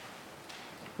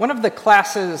One of the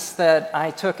classes that I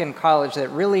took in college that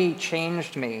really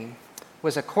changed me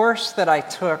was a course that I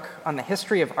took on the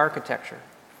history of architecture.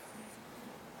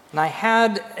 And I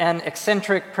had an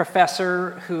eccentric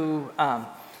professor who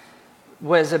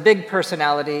was a big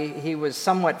personality. He was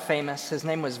somewhat famous. His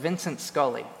name was Vincent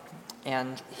Scully.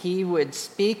 And he would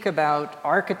speak about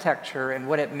architecture and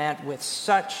what it meant with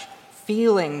such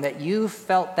feeling that you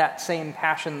felt that same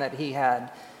passion that he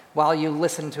had while you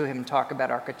listened to him talk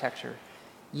about architecture.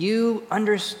 You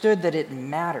understood that it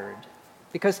mattered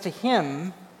because to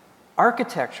him,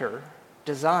 architecture,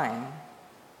 design,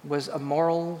 was a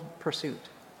moral pursuit.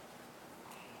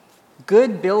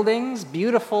 Good buildings,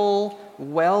 beautiful,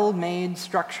 well-made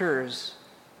structures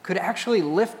could actually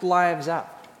lift lives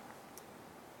up.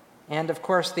 And of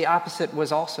course, the opposite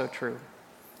was also true.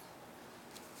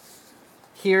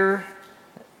 Here,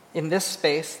 in this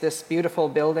space, this beautiful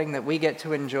building that we get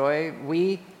to enjoy,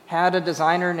 we had a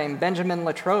designer named Benjamin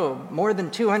Latrobe more than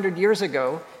 200 years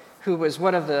ago who was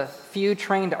one of the few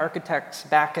trained architects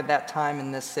back at that time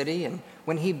in this city. And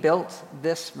when he built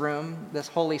this room, this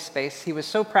holy space, he was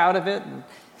so proud of it. And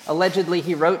allegedly,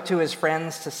 he wrote to his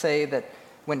friends to say that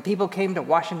when people came to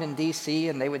Washington, D.C.,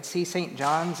 and they would see St.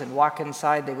 John's and walk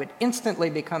inside, they would instantly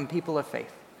become people of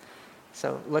faith.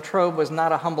 So Latrobe was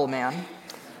not a humble man.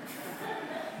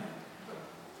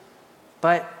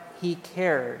 But he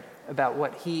cared about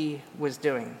what he was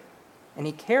doing. And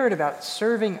he cared about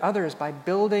serving others by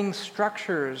building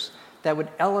structures that would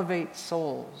elevate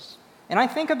souls. And I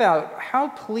think about how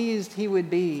pleased he would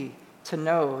be to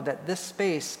know that this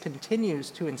space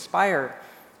continues to inspire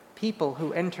people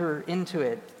who enter into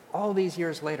it all these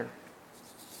years later.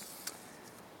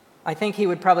 I think he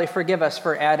would probably forgive us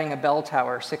for adding a bell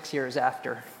tower 6 years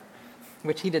after,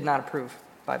 which he did not approve,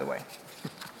 by the way.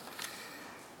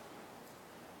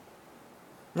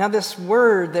 Now, this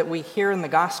word that we hear in the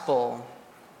gospel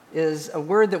is a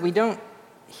word that we don't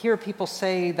hear people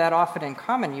say that often in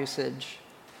common usage,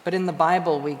 but in the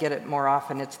Bible we get it more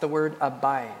often. It's the word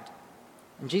abide.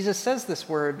 And Jesus says this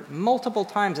word multiple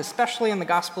times, especially in the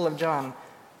Gospel of John,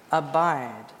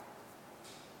 abide.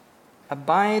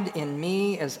 Abide in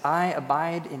me as I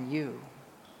abide in you.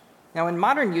 Now, in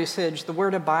modern usage, the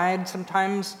word abide,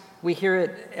 sometimes we hear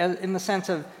it in the sense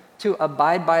of to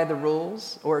abide by the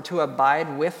rules or to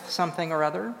abide with something or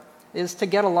other, is to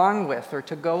get along with or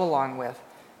to go along with.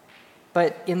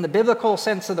 But in the biblical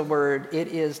sense of the word, it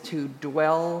is to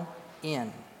dwell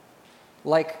in,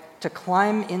 like to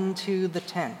climb into the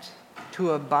tent,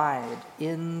 to abide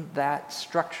in that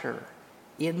structure,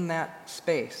 in that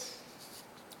space.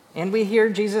 And we hear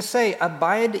Jesus say,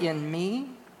 abide in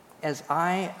me as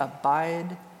I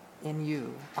abide in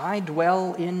you. I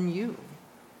dwell in you.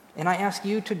 And I ask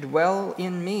you to dwell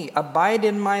in me. Abide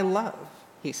in my love,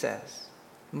 he says,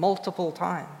 multiple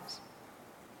times.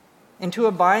 And to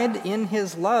abide in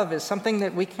his love is something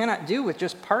that we cannot do with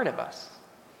just part of us.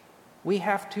 We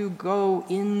have to go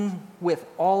in with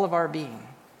all of our being,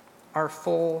 our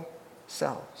full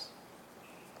selves.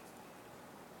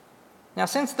 Now,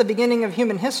 since the beginning of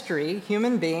human history,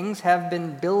 human beings have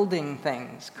been building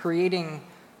things, creating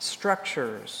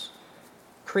structures,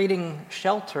 creating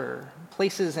shelter,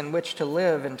 places in which to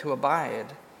live and to abide.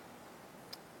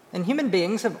 And human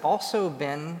beings have also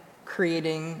been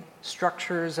creating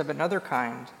structures of another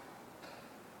kind.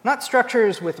 Not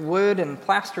structures with wood and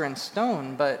plaster and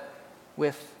stone, but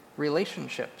with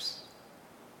relationships,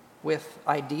 with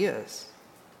ideas,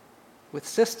 with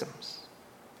systems.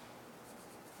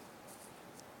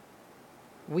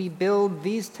 We build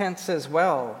these tents as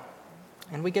well,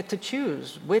 and we get to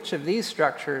choose which of these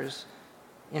structures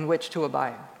in which to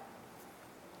abide.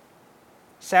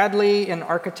 Sadly, in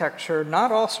architecture,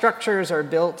 not all structures are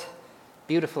built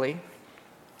beautifully.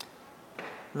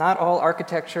 Not all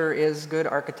architecture is good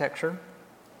architecture.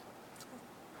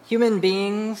 Human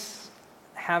beings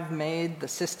have made the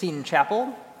Sistine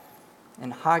Chapel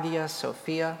and Hagia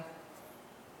Sophia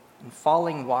and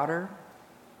Falling Water,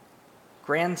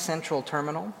 Grand Central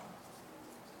Terminal.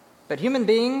 But human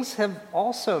beings have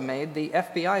also made the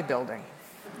FBI building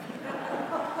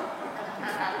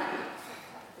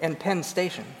and Penn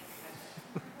Station.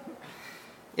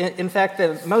 In fact,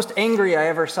 the most angry I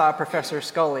ever saw Professor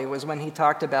Scully was when he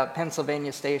talked about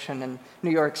Pennsylvania Station in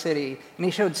New York City, and he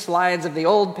showed slides of the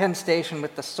old Penn Station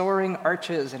with the soaring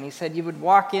arches, and he said you would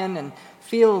walk in and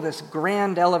feel this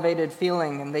grand elevated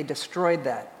feeling, and they destroyed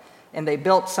that. And they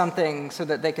built something so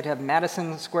that they could have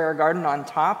Madison Square Garden on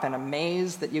top and a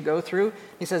maze that you go through.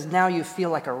 He says, now you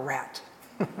feel like a rat.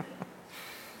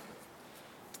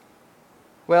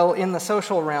 Well, in the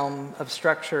social realm of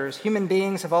structures, human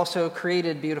beings have also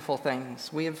created beautiful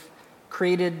things. We have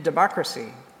created democracy.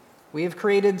 We have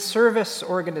created service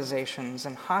organizations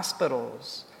and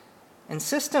hospitals and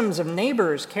systems of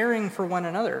neighbors caring for one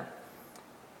another.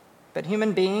 But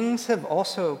human beings have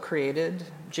also created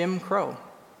Jim Crow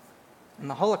and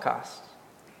the Holocaust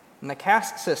and the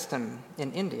caste system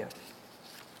in India.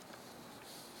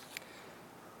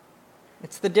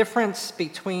 It's the difference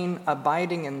between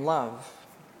abiding in love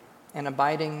and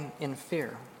abiding in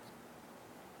fear.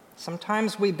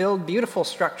 Sometimes we build beautiful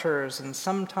structures and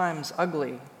sometimes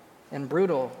ugly and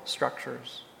brutal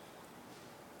structures.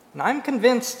 And I'm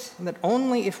convinced that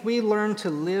only if we learn to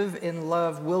live in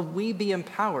love will we be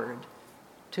empowered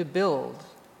to build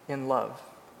in love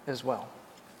as well.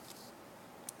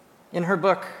 In her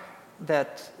book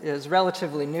that is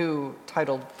relatively new,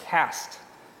 titled Caste,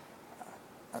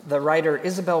 the writer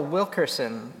Isabel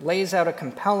Wilkerson lays out a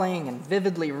compelling and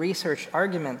vividly researched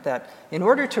argument that in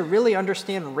order to really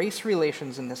understand race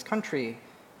relations in this country,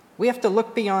 we have to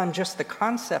look beyond just the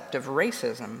concept of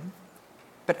racism,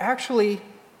 but actually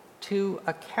to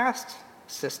a caste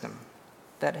system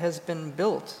that has been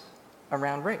built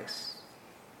around race.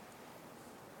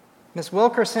 Ms.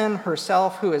 Wilkerson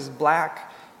herself, who is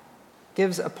Black,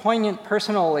 gives a poignant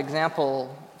personal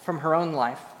example from her own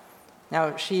life.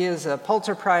 Now, she is a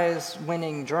Pulitzer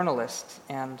Prize-winning journalist,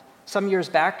 and some years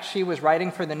back, she was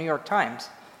writing for the New York Times,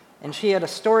 and she had a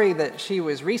story that she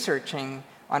was researching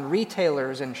on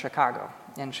retailers in Chicago,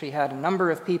 and she had a number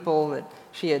of people that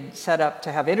she had set up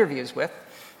to have interviews with.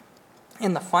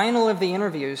 In the final of the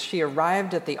interviews, she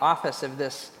arrived at the office of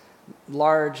this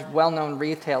large, well-known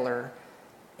retailer,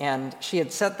 and she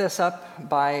had set this up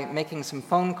by making some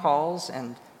phone calls,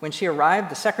 and when she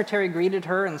arrived, the secretary greeted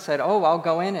her and said, "Oh, I'll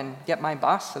go in and get my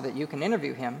boss so that you can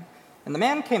interview him." And the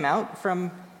man came out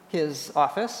from his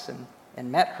office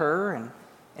and met her,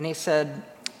 and he said,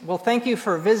 "Well, thank you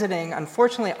for visiting.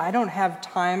 Unfortunately, I don't have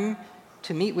time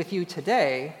to meet with you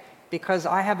today because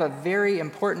I have a very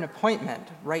important appointment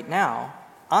right now.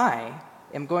 I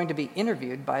am going to be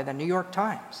interviewed by the New York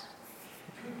Times."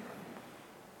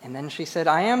 And then she said,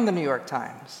 "I am the New York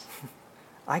Times.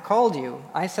 I called you.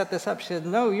 I set this up." She said,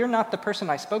 "No, you're not the person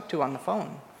I spoke to on the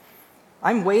phone.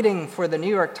 I'm waiting for the New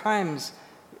York Times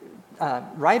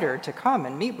writer to come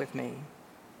and meet with me."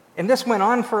 And this went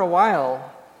on for a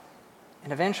while.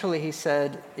 And eventually he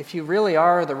said, "If you really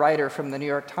are the writer from the New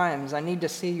York Times, I need to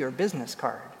see your business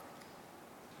card."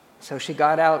 So she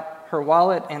got out her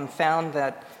wallet and found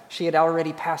that she had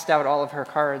already passed out all of her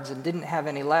cards and didn't have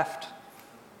any left.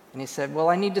 And he said, "Well,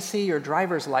 I need to see your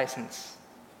driver's license,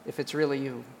 if it's really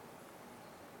you."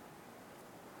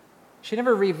 She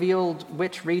never revealed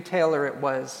which retailer it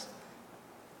was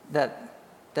that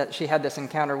she had this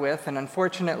encounter with, and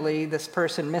unfortunately, this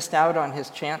person missed out on his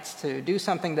chance to do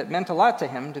something that meant a lot to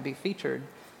him, to be featured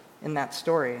in that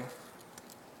story.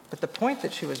 But the point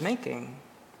that she was making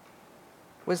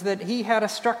was that he had a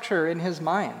structure in his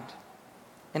mind,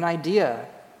 an idea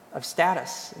of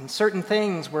status, and certain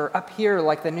things were up here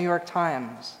like the New York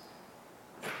Times.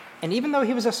 And even though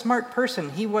he was a smart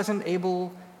person, he wasn't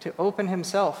able to open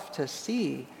himself to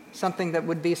see something that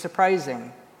would be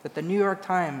surprising, that the New York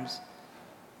Times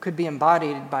could be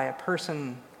embodied by a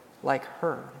person like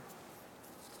her.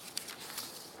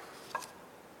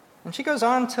 And she goes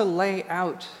on to lay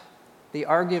out the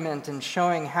argument in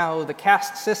showing how the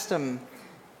caste system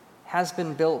has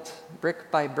been built brick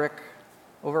by brick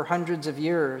over hundreds of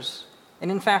years.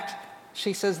 And in fact,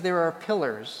 she says there are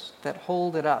pillars that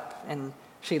hold it up. And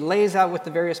she lays out what the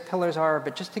various pillars are,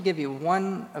 but just to give you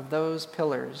one of those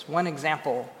pillars, one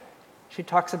example, she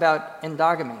talks about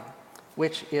endogamy,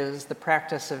 which is the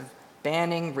practice of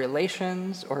banning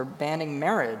relations or banning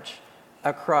marriage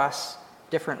across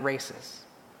different races.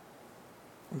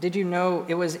 And did you know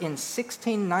it was in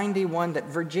 1691 that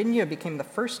Virginia became the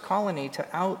first colony to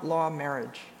outlaw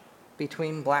marriage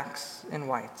between blacks and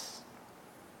whites?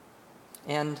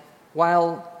 And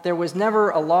while there was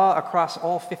never a law across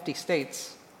all 50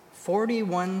 states,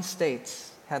 41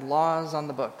 states had laws on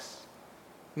the books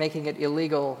making it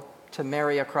illegal to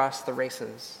marry across the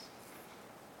races.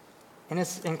 And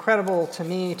it's incredible to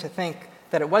me to think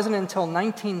that it wasn't until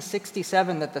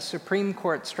 1967 that the Supreme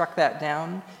Court struck that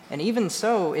down, and even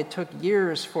so, it took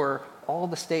years for all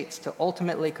the states to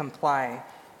ultimately comply,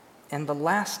 and the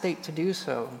last state to do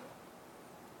so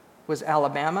was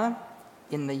Alabama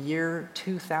in the year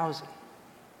 2000.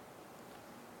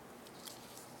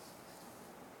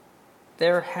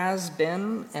 There has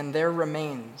been and there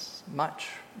remains much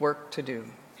work to do.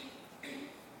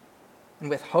 And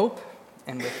with hope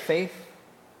and with faith,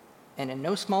 and in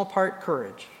no small part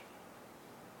courage,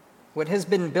 what has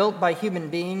been built by human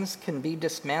beings can be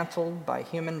dismantled by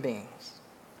human beings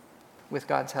with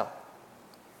God's help.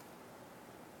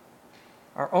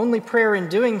 Our only prayer in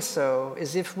doing so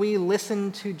is if we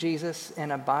listen to Jesus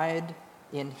and abide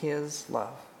in his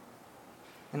love.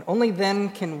 And only then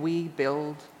can we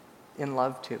build in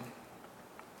love too.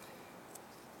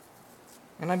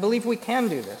 And I believe we can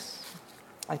do this.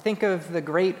 I think of the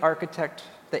great architect,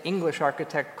 the English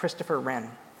architect Christopher Wren,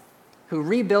 who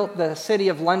rebuilt the city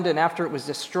of London after it was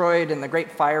destroyed in the Great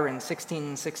Fire in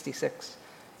 1666.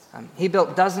 He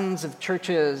built dozens of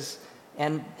churches,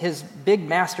 and his big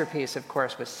masterpiece, of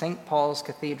course, was St. Paul's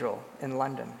Cathedral in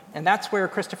London. And that's where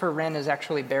Christopher Wren is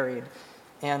actually buried.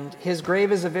 And his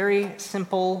grave is a very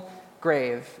simple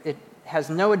grave. It has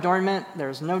no adornment,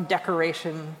 there's no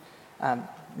decoration,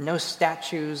 no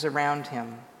statues around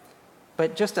him,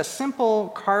 but just a simple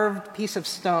carved piece of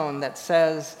stone that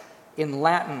says in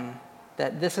Latin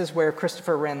that this is where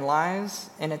Christopher Wren lies,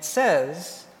 and it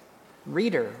says,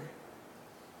 "Reader,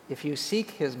 if you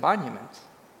seek his monument,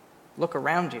 look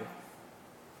around you."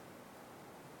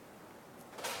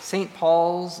 St.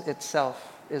 Paul's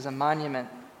itself is a monument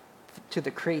to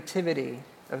the creativity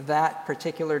of that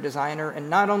particular designer, and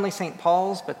not only St.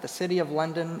 Paul's, but the city of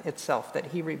London itself that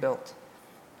he rebuilt.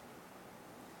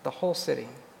 The whole city.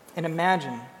 And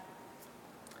imagine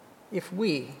if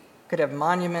we could have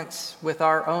monuments with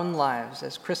our own lives,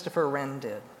 as Christopher Wren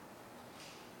did.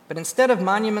 But instead of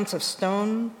monuments of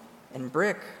stone and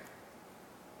brick,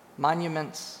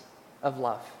 monuments of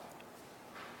love.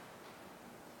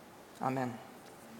 Amen.